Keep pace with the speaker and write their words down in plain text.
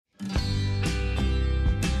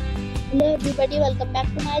Hello everybody, welcome back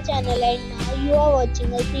to my channel and now you are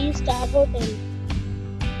watching a 3-star hotel.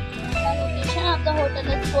 The location of the hotel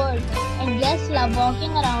is good and guests love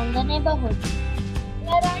walking around the neighborhood.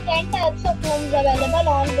 There are 10 types of rooms available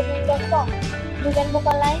on booking.com. You can book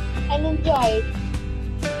online and enjoy it.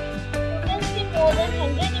 You can see more than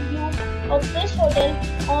 100 reviews of this hotel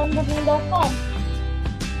on booking.com.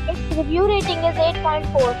 Its review rating is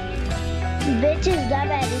 8.4, which is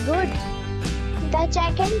very good. The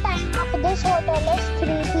check-in time of this hotel is 3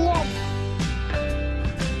 p.m.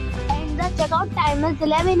 and the check-out time is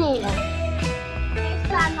 11 a.m.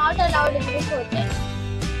 Pets are not allowed in this hotel.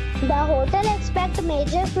 The hotel accepts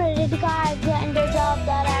major credit cards and reserves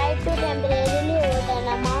the right to temporarily hold an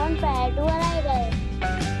amount prior to arrival.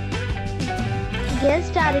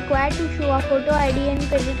 Guests are required to show a photo ID and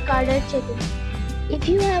credit card at check-in. If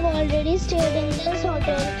you have already stayed in this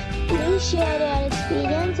hotel, please share your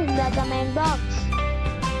experience in the comment box.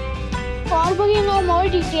 For booking or more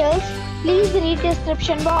details, please read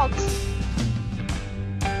description box.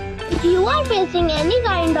 If you are facing any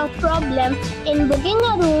kind of problem in booking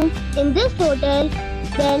a room in this hotel,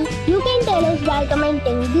 then you can tell us by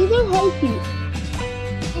commenting. We will help you.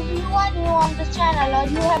 If you are new on this channel or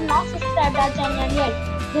you have not subscribed our channel yet,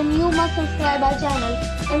 then you must subscribe our channel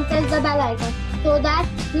and press the bell icon so that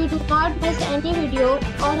you do not miss any video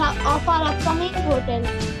of our upcoming hotel.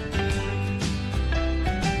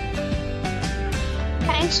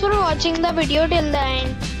 Thanks for watching the video till the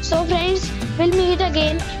end. So friends, we'll meet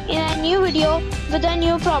again in a new video with a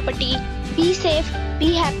new property. Be safe,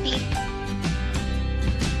 be happy.